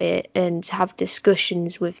about it and have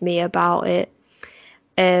discussions with me about it.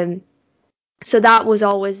 So that was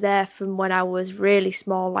always there from when I was really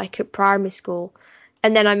small, like at primary school.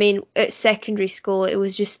 And then, I mean, at secondary school, it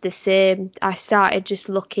was just the same. I started just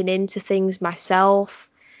looking into things myself,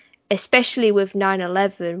 especially with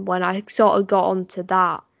 9/11, when I sort of got onto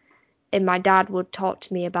that and my dad would talk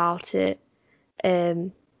to me about it.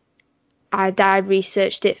 I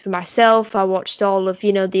researched it for myself. I watched all of,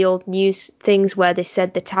 you know, the old news things where they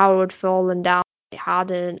said the tower had fallen down, it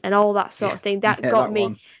hadn't, and all that sort of thing. That got that me.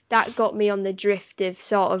 one. That got me on the drift of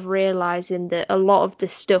sort of realizing that a lot of the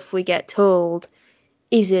stuff we get told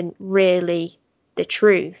isn't really the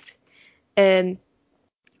truth. And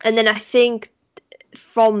then I think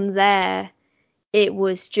from there, it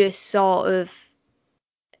was just sort of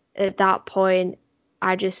at that point,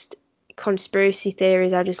 conspiracy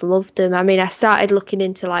theories, I just loved them. I mean, I started looking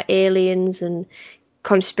into like aliens and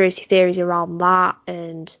conspiracy theories around that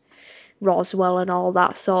and Roswell and all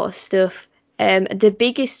that sort of stuff. The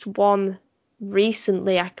biggest one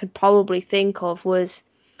recently I could probably think of was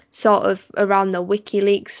sort of around the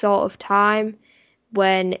WikiLeaks sort of time,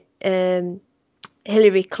 when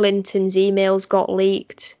Hillary Clinton's emails got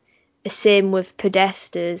leaked. Same with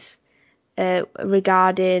Podesta's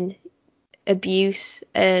regarding abuse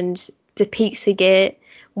and the Pizzagate.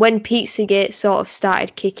 When Pizzagate sort of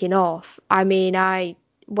started kicking off, I mean,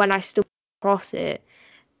 when I stumbled across it,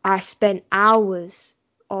 I spent hours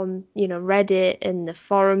on, you know, Reddit and the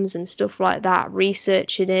forums and stuff like that,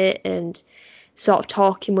 researching it and sort of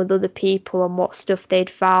talking with other people on what stuff they'd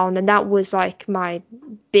found. And that was like my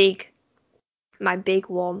big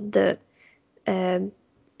one that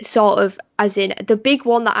sort of, as in the big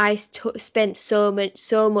one that I spent so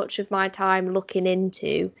much of my time looking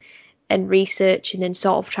into and researching and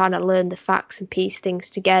sort of trying to learn the facts and piece things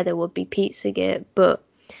together, would be Pizzagate. But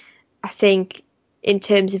I think in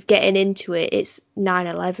terms of getting into it, it's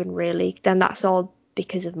 9/11 really. Then that's all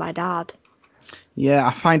because of my dad. Yeah,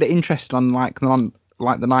 I find it interesting on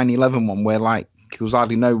the 9/11 one, where like there was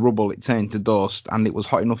hardly no rubble, it turned to dust, and it was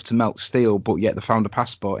hot enough to melt steel, but yet they found a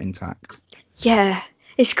passport intact. Yeah,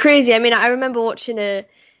 it's crazy. I mean, I remember watching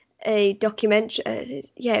a documentary.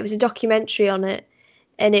 It was a documentary on it,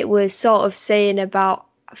 and it was sort of saying about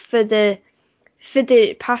for the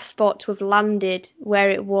passport to have landed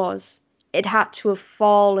where it was, it had to have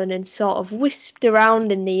fallen and sort of whisked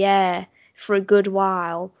around in the air for a good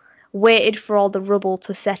while, waited for all the rubble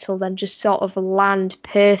to settle, then just sort of land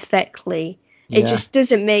perfectly. It just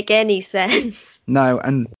doesn't make any sense. No,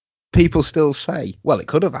 and people still say, well, it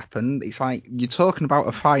could have happened. It's like you're talking about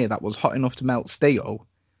a fire that was hot enough to melt steel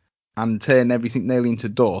and turn everything nearly into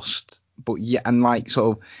dust, but yeah, and like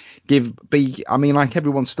sort of I mean, like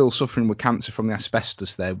everyone's still suffering with cancer from the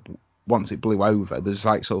asbestos there once it blew over. There's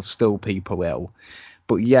like sort of still people ill,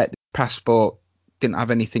 but yet the passport didn't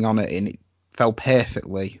have anything on it and it fell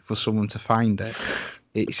perfectly for someone to find it.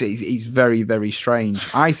 It's very, very strange.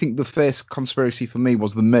 I think the first conspiracy for me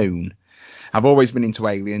was the moon. I've always been into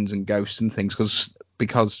aliens and ghosts and things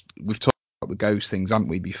because we've talked about the ghost things, haven't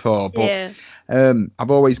we, before? But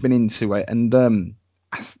I've always been into it, and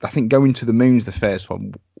I think going to the moon's the first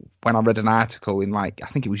one. When I read an article in I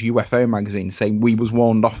think it was UFO magazine saying we was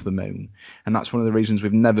warned off the moon, and that's one of the reasons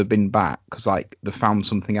we've never been back, because they found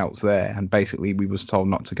something else there, and basically we was told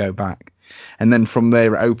not to go back. And then from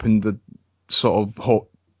there it opened the sort of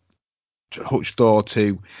hutch door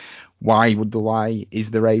to why would the lie?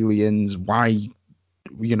 Is there aliens? Why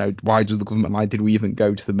does the government lie? Did we even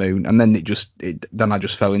go to the moon? And then then I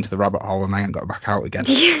just fell into the rabbit hole and I ain't got back out again.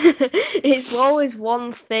 It's always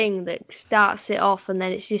one thing that starts it off, and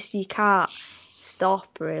then it's just you can't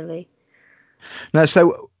stop, really. No,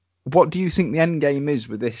 so what do you think the end game is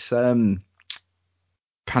with this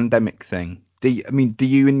pandemic thing? Do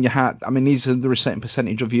you in your heart? I mean, is there a certain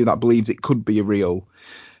percentage of you that believes it could be a real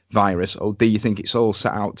virus, or do you think it's all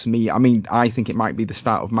set out? To me, I mean, I think it might be the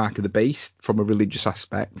start of Mark of the Beast from a religious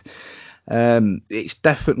aspect. It's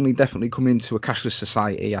definitely coming into a cashless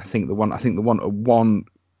society. I think the one,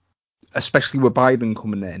 especially with Biden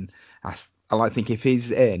coming in, I think if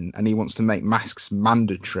he's in and he wants to make masks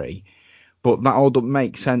mandatory, but that all doesn't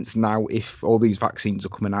make sense now if all these vaccines are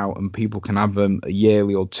coming out and people can have them a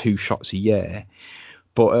yearly or 2 shots a year.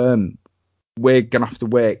 But we're going to have to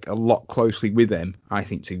work a lot closely with him, I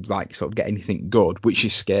think, to sort of get anything good, which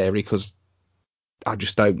is scary because I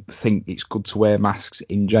just don't think it's good to wear masks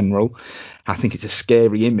in general. I think it's a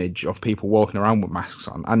scary image of people walking around with masks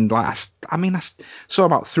on. And I saw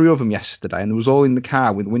about 3 of them yesterday, and they was all in the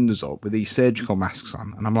car with the windows up with these surgical masks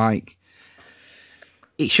on. And I'm like,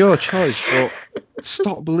 it's your choice, but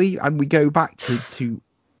stop believing. And we go back to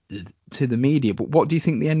the media. But what do you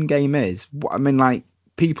think the end game is?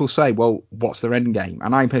 People say, well, what's their end game?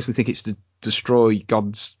 And I personally think it's to destroy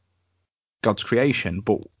God's creation.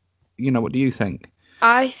 But what do you think?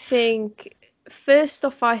 I think, first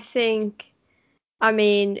off, originally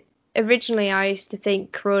I used to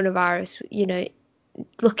think coronavirus,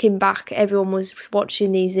 looking back, everyone was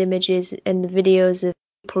watching these images and the videos of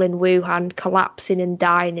people in Wuhan collapsing and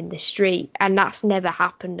dying in the street, and that's never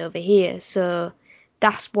happened over here. So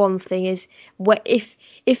that's one thing, is if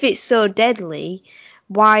it's so deadly,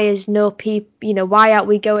 why is no people, why aren't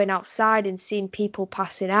we going outside and seeing people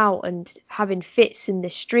passing out and having fits in the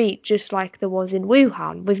street just like there was in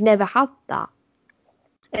Wuhan? We've never had that.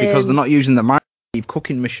 Because they're not using the microwave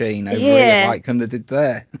cooking machine over here like they did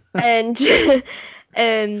there. And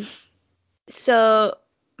so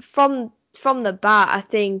from the bat, I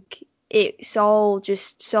think it's all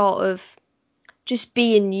just sort of just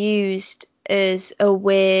being used as a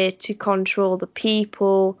way to control the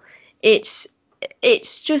people. It's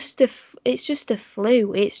just a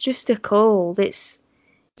flu. It's just a cold. It's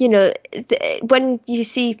when you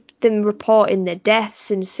see them reporting the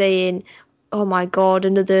deaths and saying, oh my God,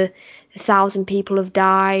 another 1,000 people have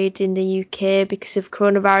died in the UK because of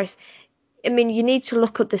coronavirus. I mean, you need to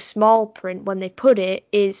look at the small print when they put it,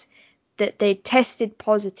 is that they tested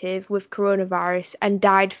positive with coronavirus and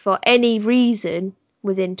died for any reason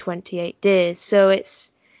within 28 days. So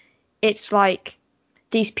it's like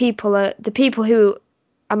these people are the people who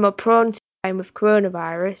are more prone to dying with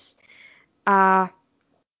coronavirus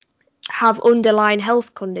have underlying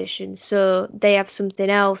health conditions, so they have something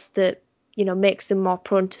else that makes them more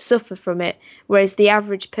prone to suffer from it, whereas the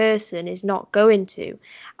average person is not going to.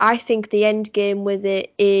 I think the end game with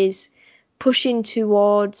it is pushing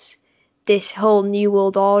towards this whole New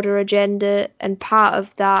World Order agenda, and part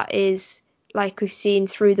of that is, like we've seen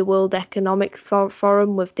through the World Economic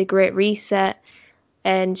Forum with the Great Reset,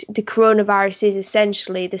 and the coronavirus is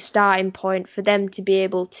essentially the starting point for them to be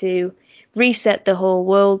able to reset the whole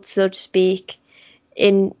world, so to speak,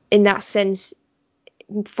 in that sense,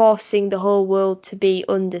 forcing the whole world to be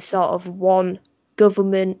under sort of one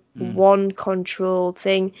government, one controlled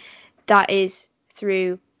thing. That is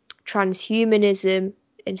through transhumanism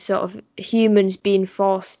and sort of humans being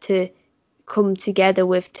forced to come together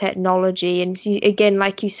with technology, and again,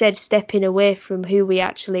 like you said, stepping away from who we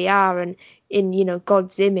actually are and in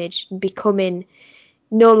God's image, and becoming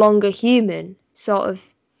no longer human, sort of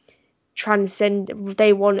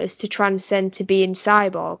they want us to transcend to being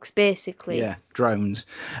cyborgs, basically. Yeah, drones.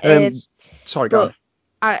 Um, Sorry, go but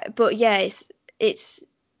on. but yeah,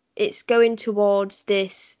 it's going towards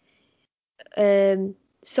this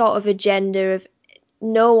sort of agenda of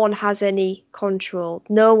no one has any control,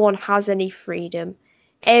 no one has any freedom.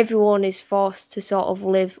 Everyone is forced to sort of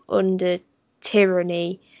live under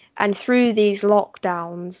tyranny. And through these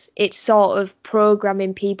lockdowns, it's sort of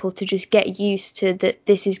programming people to just get used to that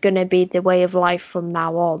this is going to be the way of life from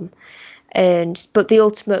now on. But the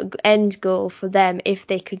ultimate end goal for them, if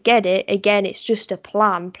they could get it, again, it's just a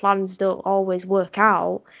plan. Plans don't always work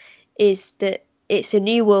out. Is that it's a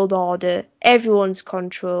new world order. Everyone's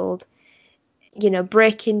controlled.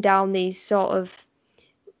 Breaking down these sort of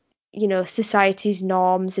society's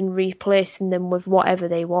norms and replacing them with whatever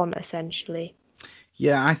they want, essentially.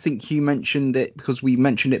 Yeah, I think you mentioned it because we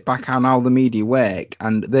mentioned it back on How the Media Work,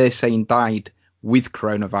 and they're saying died with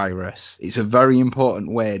coronavirus. It's a very important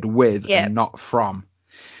word, with, and not from.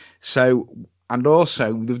 So, and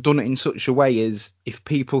also they've done it in such a way as if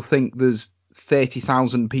people think there's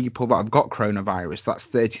 30,000 people that have got coronavirus, that's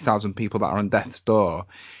 30,000 people that are on death's door.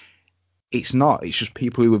 It's not. It's just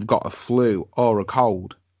people who have got a flu or a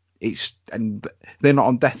cold. And they're not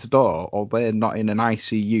on death's door, or they're not in an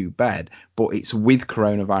ICU bed, but it's with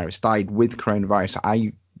coronavirus, died with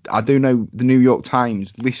coronavirus. I do know the New York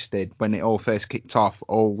Times listed when it all first kicked off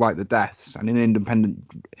all like the deaths, and an independent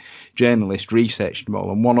journalist researched them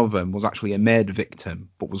all, and one of them was actually a murder victim,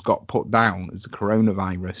 but was got put down as a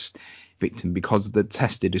coronavirus victim because they're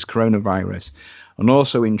tested as coronavirus. And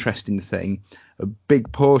also interesting thing, a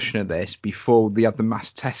big portion of this, before they had the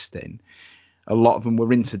mass testing, a lot of them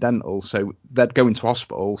were incidental, so they'd go into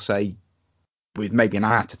hospital, say, with maybe an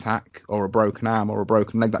heart attack or a broken arm or a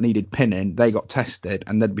broken leg that needed pinning. They got tested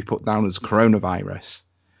and they'd be put down as coronavirus.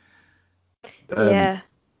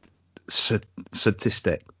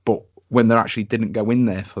 Statistic, but when they actually didn't go in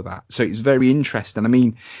there for that. So it's very interesting. I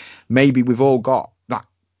mean, maybe we've all got that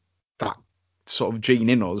sort of gene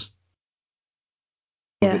in us.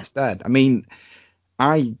 Yeah. It's dead. I mean,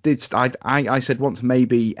 I said once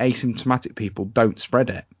maybe asymptomatic people don't spread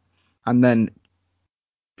it, and then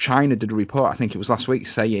China did a report, I think it was last week,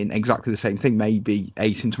 saying exactly the same thing. Maybe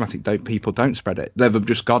asymptomatic people don't spread it. They've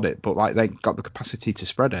just got it, but like they got the capacity to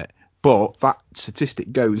spread it. But that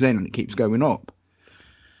statistic goes in and it keeps going up.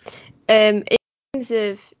 In terms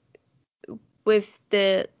of with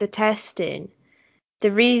the testing,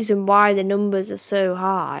 the reason why the numbers are so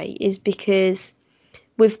high is because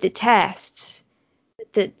with the tests,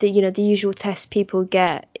 the usual tests people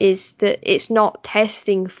get is that it's not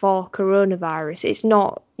testing for coronavirus. It's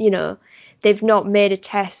not, they've not made a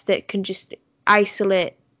test that can just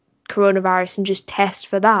isolate coronavirus and just test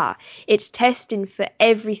for that. It's testing for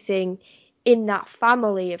everything in that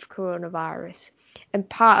family of coronavirus. And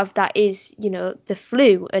part of that is, the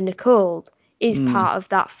flu and the cold is part of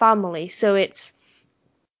that family. So it's,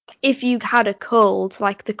 if you had a cold,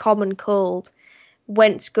 like the common cold,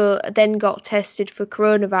 then got tested for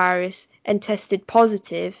coronavirus and tested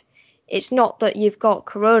positive, it's not that you've got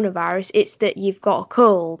coronavirus, it's that you've got a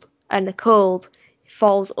cold, and the cold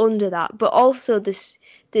falls under that. But also there's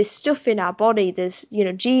stuff in our body, there's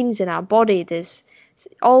genes in our body, there's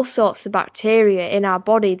all sorts of bacteria in our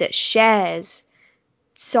body that shares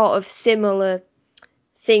sort of similar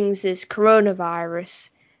things as coronavirus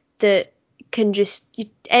that can just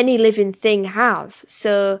any living thing has.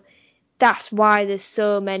 So that's why there's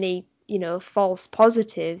so many, false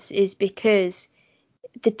positives, is because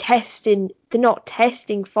they're not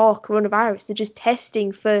testing for coronavirus. They're just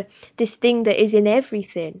testing for this thing that is in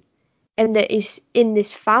everything and that is in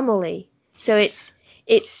this family. So it's,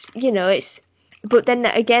 but then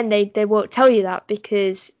again, they won't tell you that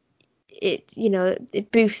because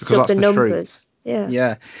it boosts up the numbers. Truth.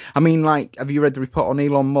 Yeah. I mean, like, have you read the report on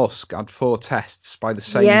Elon Musk had 4 tests by the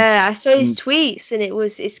same? Yeah, I saw his tweets and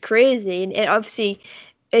it's crazy. And it obviously,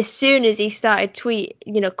 as soon as he started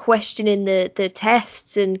questioning the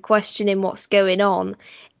tests and questioning what's going on,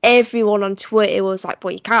 everyone on Twitter was like,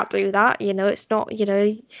 well, you can't do that. It's not,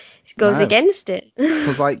 it goes against it.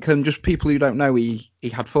 Because just people who don't know, he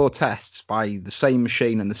had 4 tests by the same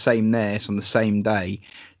machine and the same nurse on the same day.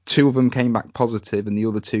 2 of them came back positive and the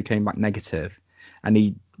other 2 came back negative. And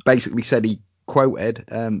he basically said, he quoted,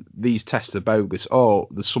 these tests are bogus, or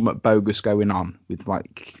there's something bogus going on with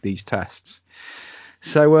like these tests.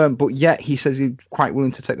 So, but yet he says he's quite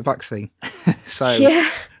willing to take the vaccine. So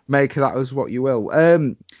yeah. Make that as what you will.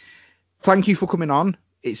 Thank you for coming on.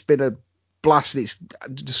 It's been a blast. It's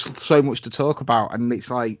just so much to talk about, and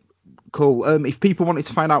it's like Cool. If people wanted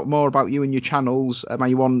to find out more about you and your channels, are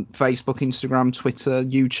you on Facebook, Instagram, Twitter,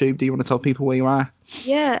 YouTube? Do you want to tell people where you are?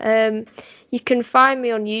 Yeah, you can find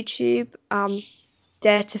me on YouTube,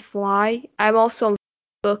 Dare to Fly. I'm also on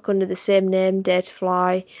Facebook under the same name, Dare to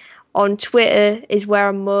Fly. On Twitter is where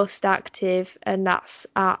I'm most active, and that's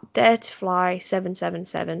at Dare to Fly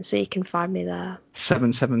 777. So you can find me there.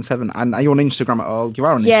 777. And are you on Instagram at all? You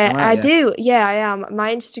are on Yeah, Instagram, I aren't you? do. Yeah, I am.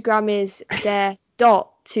 My Instagram is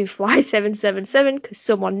dare.to-fly777 because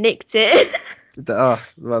someone nicked it. Oh,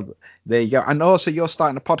 well, there you go. And also, you're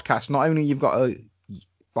starting a podcast. Not only you've got a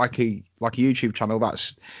YouTube channel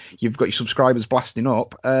that's you've got your subscribers blasting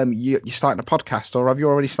up. You're starting a podcast, or have you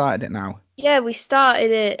already started it now? Yeah, we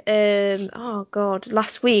started it. Oh God,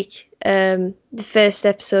 last week. The first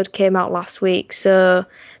episode came out last week, so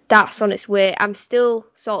that's on its way. I'm still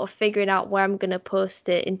sort of figuring out where I'm gonna post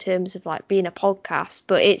it in terms of like being a podcast,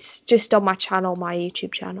 but it's just on my channel, my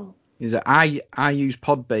YouTube channel. Is that I use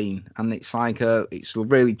Podbean, and it's it's a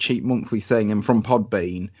really cheap monthly thing, and from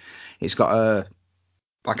Podbean, it's got a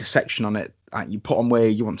section on it that you put on where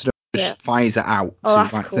you want to do it, Yeah. just fires it out Oh, to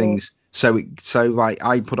that's like cool. things. So I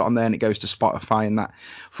put it on there and it goes to Spotify and that.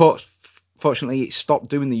 Fortunately, it stopped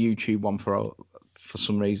doing the YouTube one for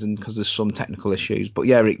some reason because there's some technical issues. But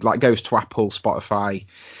yeah, it like goes to Apple, Spotify,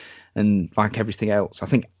 and like everything else. I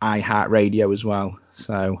think iHeartRadio as well.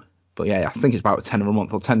 So, but yeah, I think it's about $10 a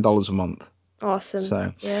month or $10 a month. Awesome.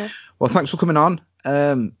 So yeah. Well, thanks for coming on.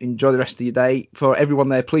 Enjoy the rest of your day. For everyone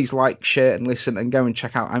there, please like, share, and listen, and go and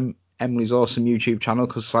check out Emily's awesome YouTube channel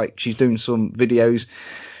because like she's doing some videos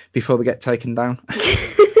before they get taken down.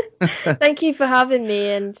 Thank you for having me,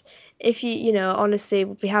 and if you honestly,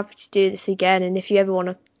 we'll be happy to do this again. And if you ever want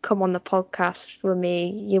to come on the podcast with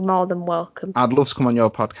me, you're more than welcome. I'd love to come on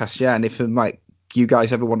your podcast, yeah. And if like you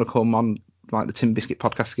guys ever want to come on like the Tin Biscuit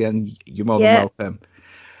podcast again, you're more than welcome.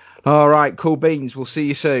 All right, cool beans. We'll see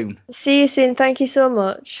you soon. See you soon. Thank you so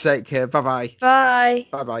much. Take care. Bye-bye. Bye.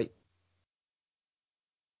 Bye-bye.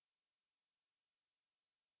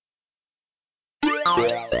 The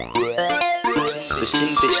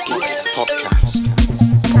Tin Biscuit Podcast.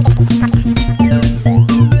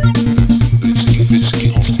 The Tin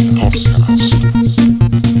Biscuit Podcast.